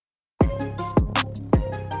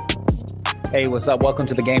Hey, what's up? Welcome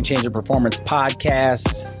to the Game Changer Performance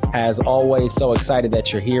Podcast. As always, so excited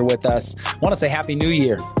that you're here with us. I want to say Happy New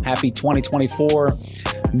Year. Happy 2024.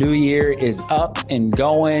 New Year is up and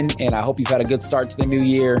going, and I hope you've had a good start to the new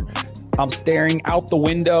year. I'm staring out the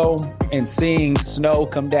window and seeing snow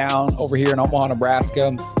come down over here in Omaha,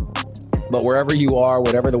 Nebraska. But wherever you are,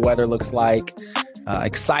 whatever the weather looks like,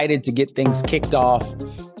 excited to get things kicked off,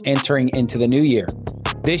 entering into the new year.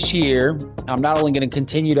 This year, I'm not only going to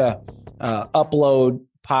continue to upload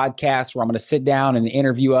podcasts where I'm going to sit down and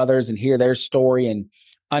interview others and hear their story and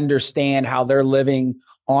understand how they're living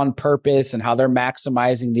on purpose and how they're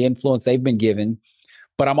maximizing the influence they've been given.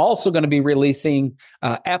 But I'm also going to be releasing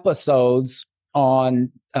episodes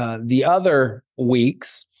on the other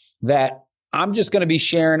weeks that I'm just going to be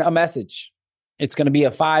sharing a message. It's going to be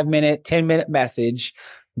a 5-minute, 10-minute message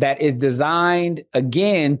that is designed,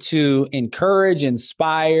 again, to encourage,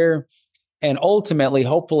 inspire, and ultimately,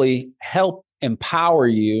 hopefully, help empower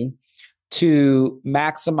you to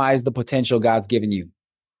maximize the potential God's given you.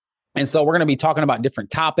 And so we're going to be talking about different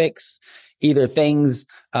topics, either things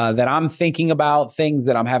that I'm thinking about, things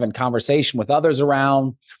that I'm having conversation with others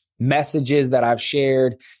around, messages that I've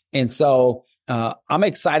shared. And so I'm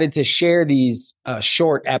excited to share these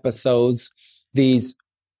short episodes, these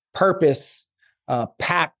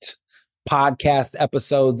purpose-packed podcast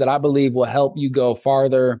episodes that I believe will help you go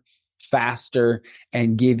farther, faster,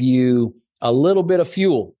 and give you a little bit of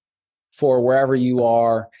fuel for wherever you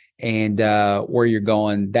are and where you're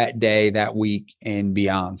going that day, that week, and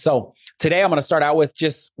beyond. So today I'm going to start out with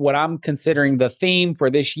just what I'm considering the theme for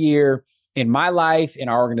this year in my life, in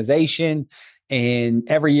our organization. And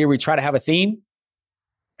every year we try to have a theme,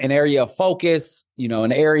 an area of focus,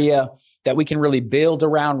 an area that we can really build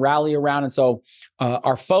around, rally around. And so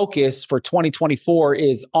our focus for 2024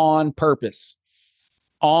 is on purpose.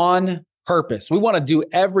 On purpose. We want to do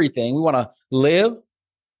everything. We want to live.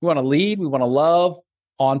 We want to lead. We want to love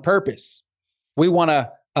on purpose. We want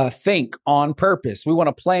to think on purpose. We want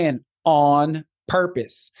to plan on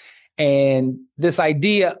purpose. And this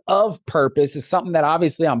idea of purpose is something that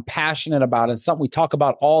obviously I'm passionate about and something we talk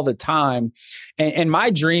about all the time. And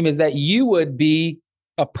my dream is that you would be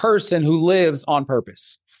a person who lives on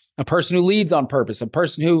purpose, a person who leads on purpose, a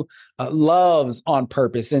person who loves on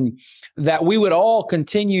purpose, and that we would all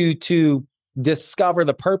continue to discover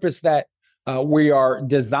the purpose that we are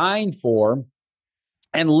designed for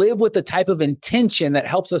and live with the type of intention that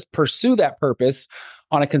helps us pursue that purpose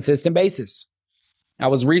on a consistent basis. I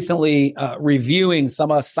was recently reviewing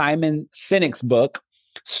some of Sam Sinek's book,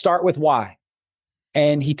 Start With Why.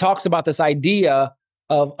 And he talks about this idea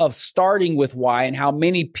of starting with why and how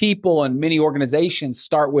many people and many organizations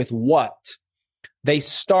start with what. They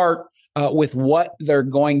start with what they're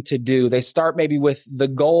going to do. They start maybe with the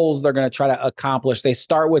goals they're going to try to accomplish. They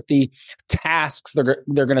start with the tasks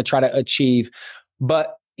they're going to try to achieve.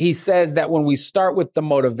 But he says that when we start with the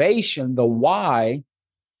motivation, the why,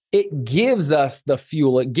 it gives us the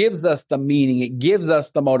fuel, it gives us the meaning, it gives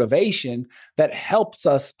us the motivation that helps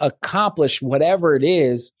us accomplish whatever it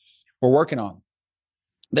is we're working on.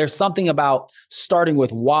 There's something about starting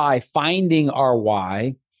with why, finding our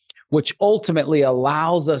why, which ultimately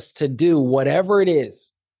allows us to do whatever it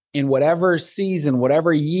is in whatever season,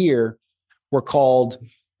 whatever year we're called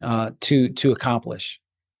to accomplish.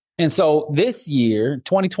 And so this year,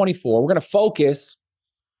 2024, we're going to focus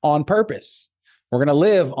on purpose. We're going to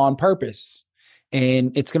live on purpose.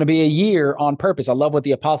 And it's going to be a year on purpose. I love what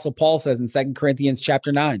the Apostle Paul says in 2 Corinthians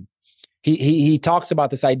chapter 9. He talks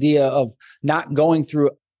about this idea of not going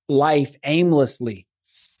through life aimlessly.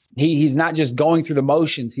 He's not just going through the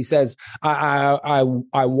motions. He says, I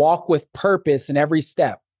walk with purpose in every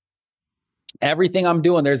step. Everything I'm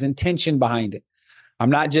doing, there's intention behind it.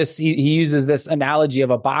 I'm not just, he uses this analogy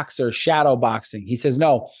of a boxer, shadowboxing. He says,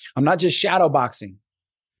 no, I'm not just shadowboxing.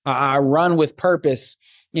 I run with purpose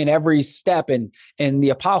in every step. And the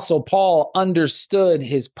Apostle Paul understood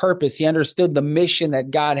his purpose. He understood the mission that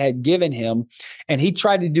God had given him. And he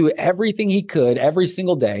tried to do everything he could every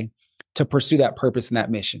single day to pursue that purpose and that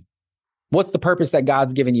mission. What's the purpose that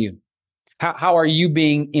God's given you? How are you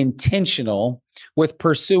being intentional with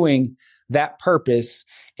pursuing that purpose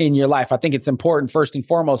in your life? I think it's important, first and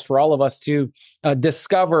foremost, for all of us to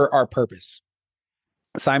discover our purpose.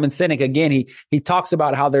 Sam Sinek, again, he talks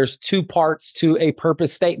about how there's two parts to a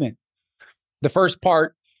purpose statement. The first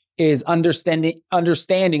part is understanding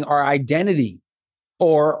our identity,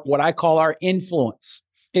 or what I call our influence.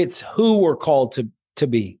 It's who we're called to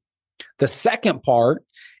be. The second part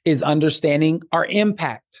is understanding our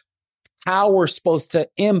impact, how we're supposed to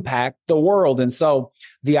impact the world. And so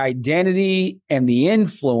the identity and the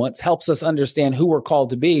influence helps us understand who we're called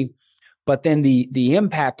to be. But then the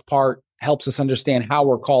impact part helps us understand how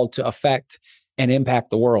we're called to affect and impact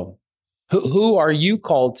the world. Who are you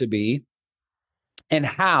called to be, and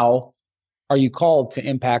how are you called to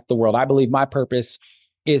impact the world? I believe my purpose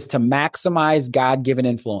is to maximize God-given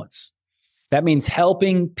influence. That means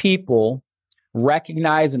helping people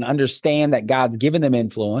recognize and understand that God's given them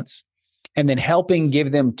influence, and then helping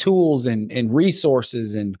give them tools and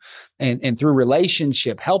resources and through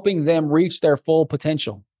relationship, helping them reach their full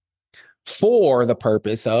potential for the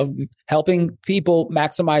purpose of helping people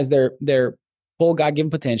maximize their full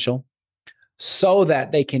God-given potential so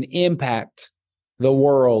that they can impact the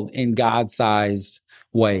world in God-sized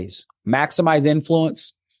ways. Maximize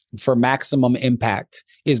influence for maximum impact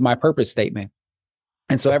is my purpose statement.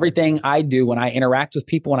 And so everything I do when I interact with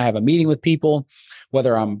people, when I have a meeting with people,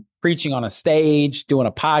 whether I'm preaching on a stage, doing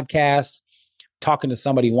a podcast, talking to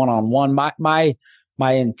somebody one-on-one, my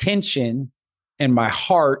intention and my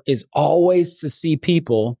heart is always to see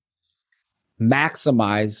people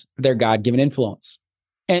maximize their God-given influence.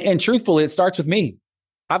 And truthfully, it starts with me.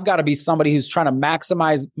 I've got to be somebody who's trying to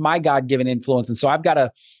maximize my God-given influence. And so I've got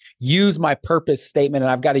to use my purpose statement,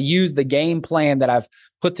 and I've got to use the game plan that I've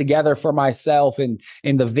put together for myself and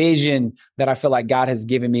in the vision that I feel like God has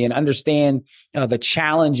given me, and understand the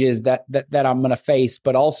challenges that I'm going to face,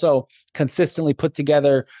 but also consistently put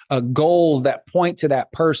together goals that point to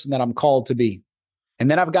that person that I'm called to be. And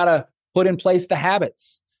then I've got to put in place the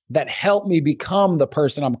habits that help me become the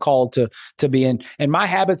person I'm called to be in. And my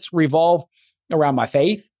habits revolve around my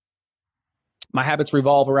faith. My habits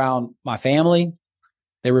revolve around my family.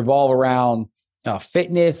 They revolve around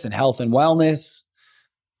fitness and health and wellness,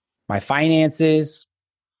 my finances,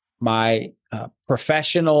 my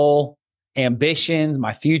professional ambitions,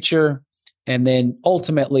 my future, and then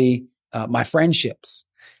ultimately my friendships.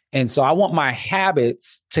 And so I want my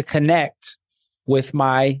habits to connect with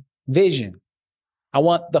my vision. I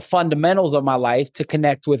want the fundamentals of my life to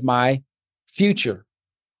connect with my future.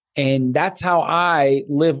 And that's how I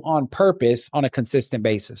live on purpose on a consistent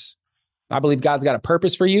basis. I believe God's got a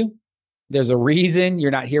purpose for you. There's a reason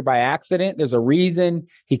you're not here by accident. There's a reason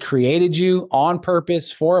He created you on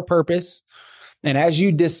purpose for a purpose. And as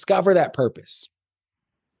you discover that purpose,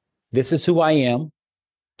 this is who I am,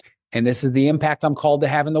 and this is the impact I'm called to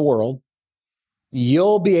have in the world,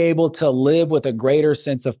 you'll be able to live with a greater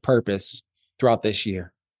sense of purpose throughout this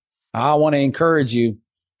year. I want to encourage you.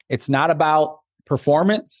 It's not about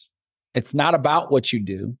performance. It's not about what you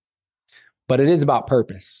do, but it is about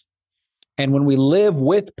purpose. And when we live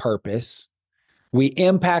with purpose, we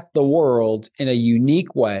impact the world in a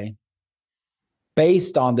unique way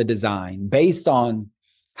based on the design, based on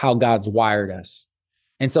how God's wired us.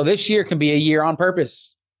 And so this year can be a year on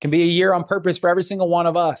purpose, can be a year on purpose for every single one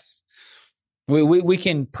of us. We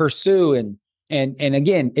can pursue and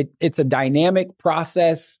again, it's a dynamic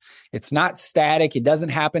process. It's not static. It doesn't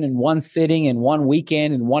happen in one sitting, in one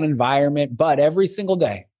weekend, in one environment, but every single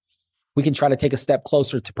day we can try to take a step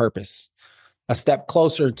closer to purpose, a step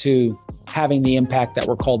closer to having the impact that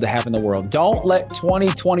we're called to have in the world. Don't let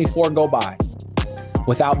 2024 go by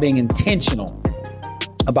without being intentional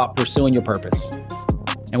about pursuing your purpose,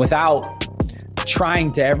 and without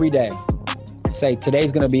trying to every day say,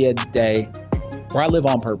 today's going to be a day where I live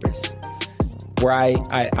on purpose, where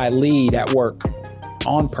I lead at work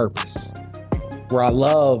on purpose, where I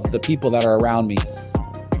love the people that are around me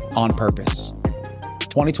on purpose.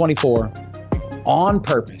 2024, on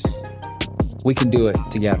purpose, we can do it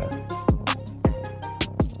together.